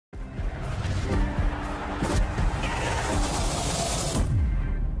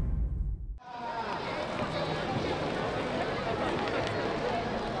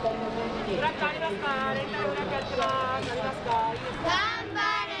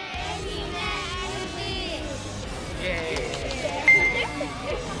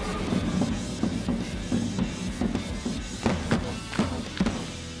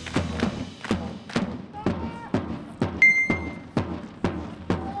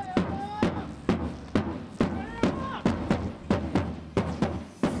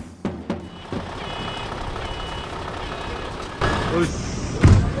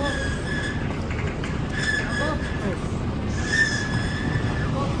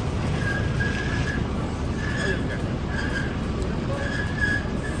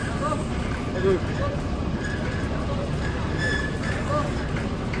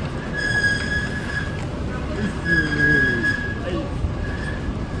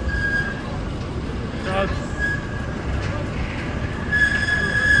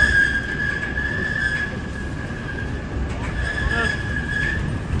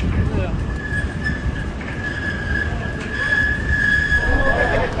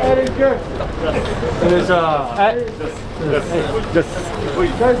オ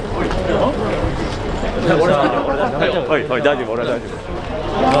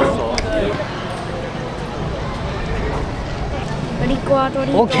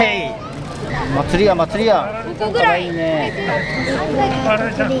ッケー。祭りや祭りや。ここぐらい。いいね。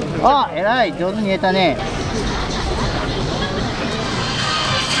あ、偉い、上手に言えたね。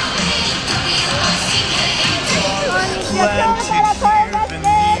今日から声出して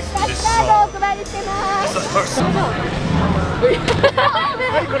キャッシュカードをお配りしてます。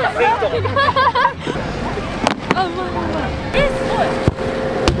あ、うまい。すごい。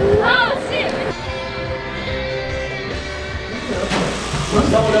あ、惜しい。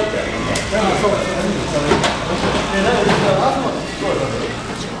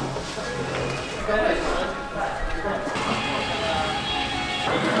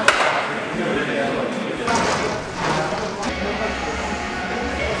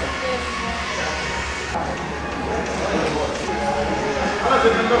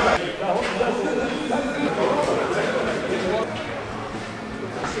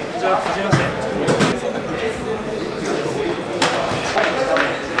じゃあ、はじめまして。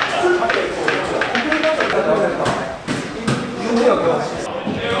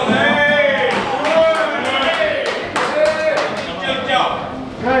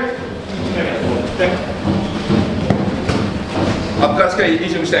アップからしっかりいい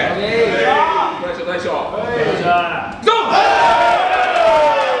準備して。大将。ドン。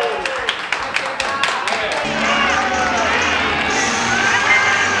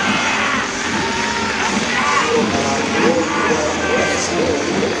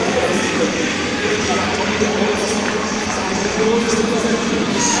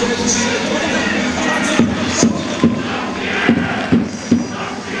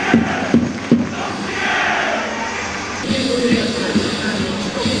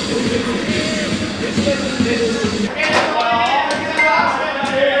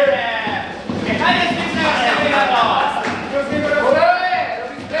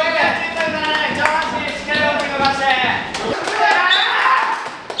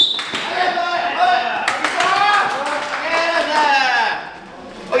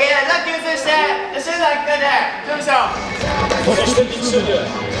そしてピッチ上で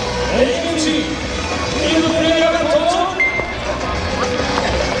AFC フィールドプレイヤーが登場。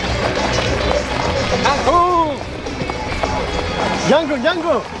ヤングヤング。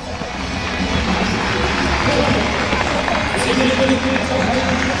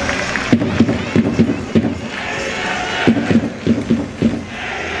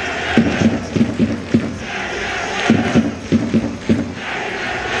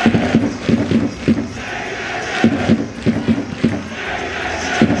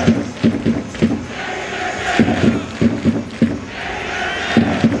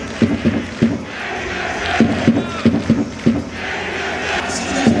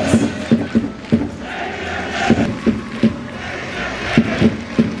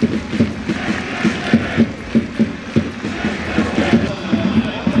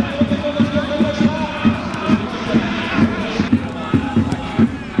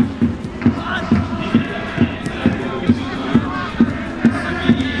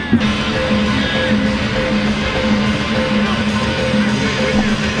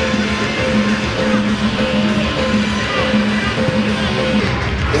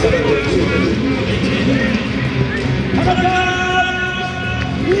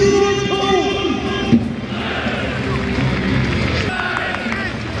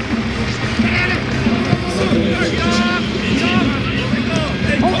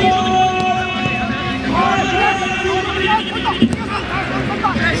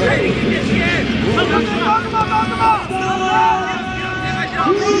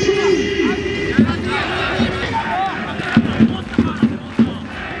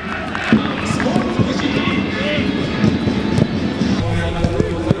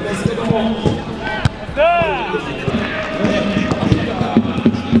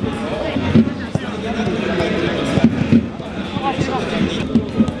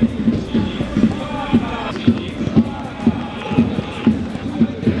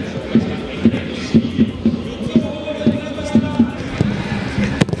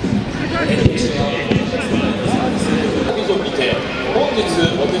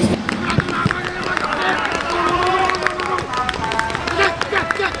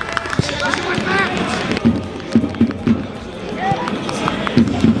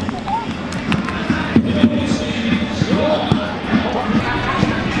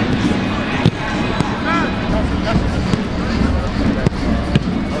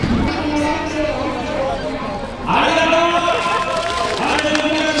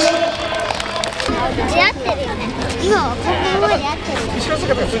やってるよね。今はここまでやってるよ。後ろ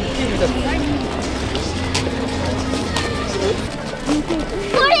姿がすっきり見た。ト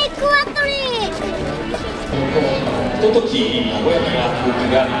リックはトリック。ひととき和やかな空気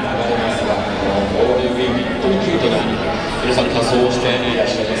が流れますが、ゴールデンウィーク本当にキュートな皆さん仮装をしていらっ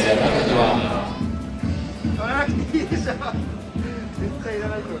しゃいますが、中には。いいでしょ。絶対いら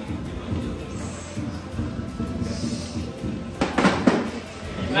ないと。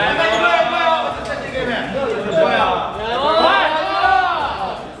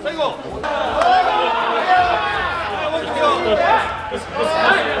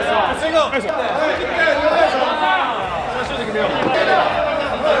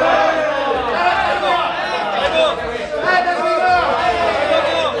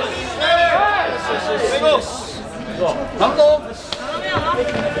なんと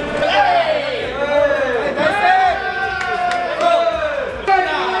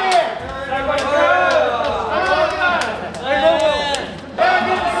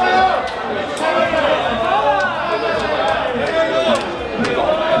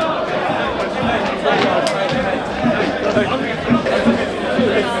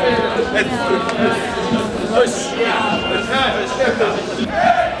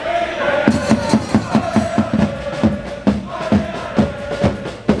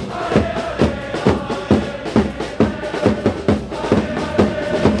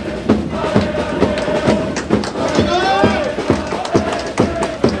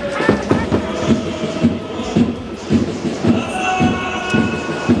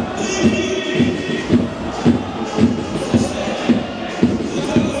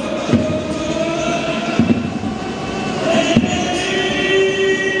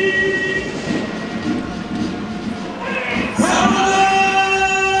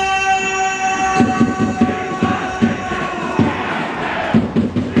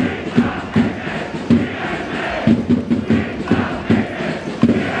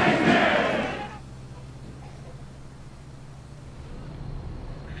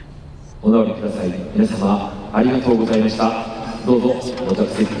お直りください。皆様ありがとうございました。どうぞお着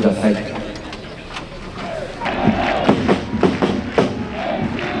席ください。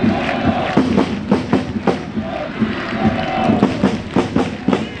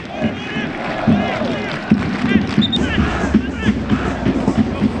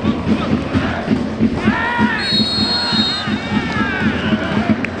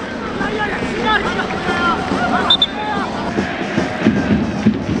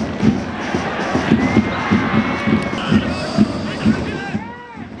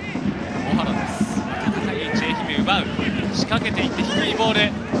仕掛けていって低いボー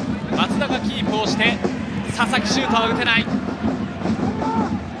ル、松田がキープをして佐々木シュートは打てない。伊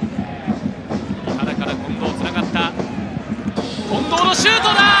原から近藤つながった、近藤のシュート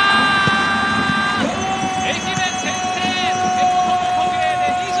だ。愛媛先制、手元の時計で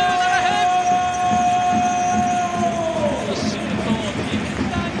27分。シュートをディフェ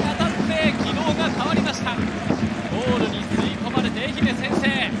ンダーに当たって軌道が変わりました。ゴールに吸い込まれて愛媛先制。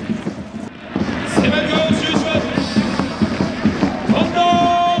背番号11番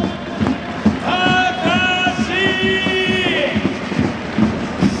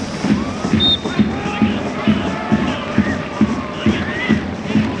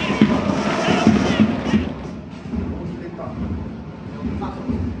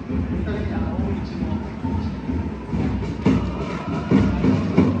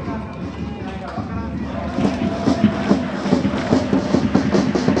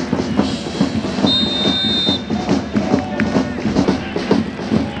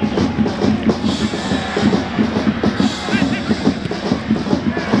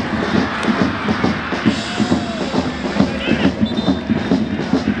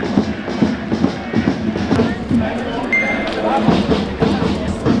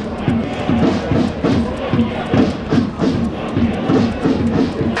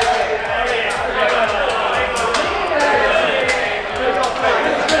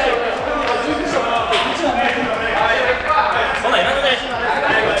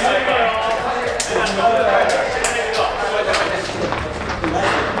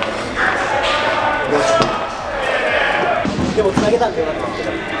でもつなげたんでよかったんですけ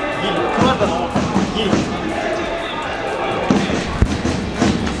ど、ギリ、この後のギリ。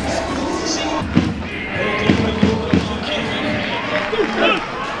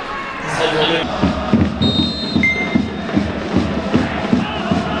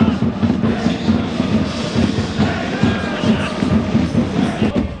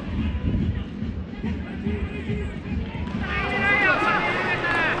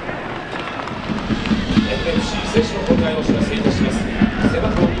FC 選手の交代をお知らせいたします。背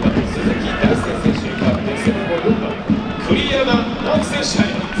番号2番鈴木大輔選手。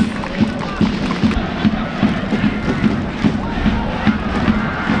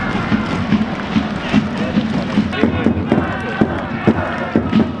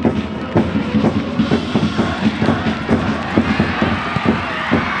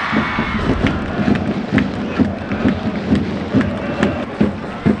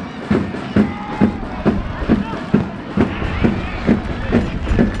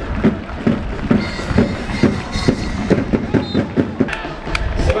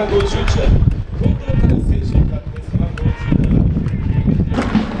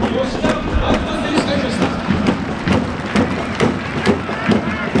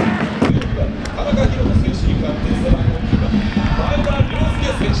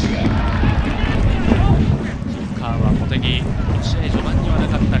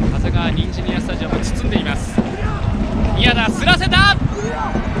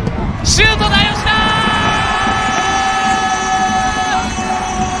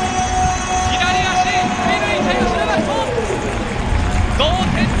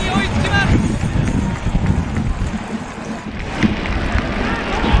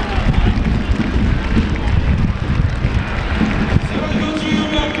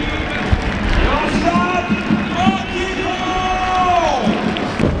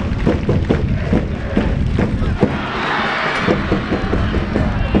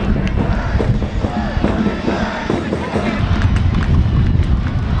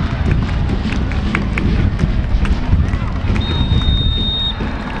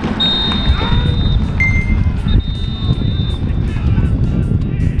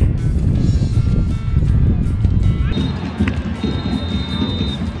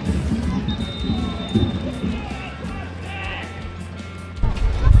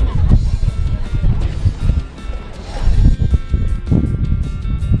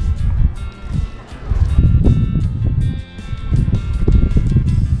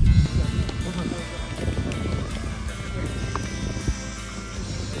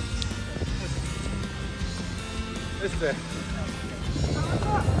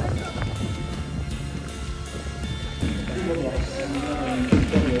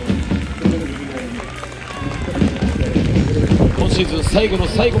シーズン最後の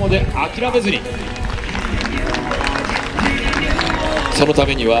最後まで諦めずに、そのた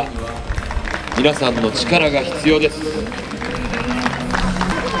めには皆さんの力が必要です。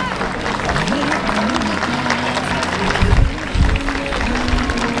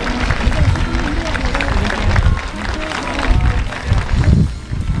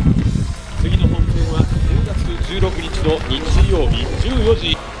次の本戦は10月16日の日曜日14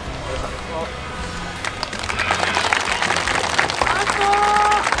時。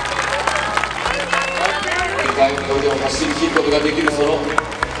大会においても走り切ることができるその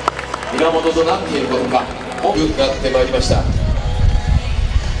源となっていることが多くなってまいりました。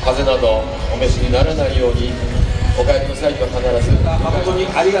風邪などお召しにならないように、お帰りの際には必ず誠に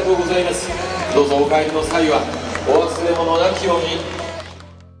ありがとうございます。どうぞお帰りの際はお忘れ物なきように。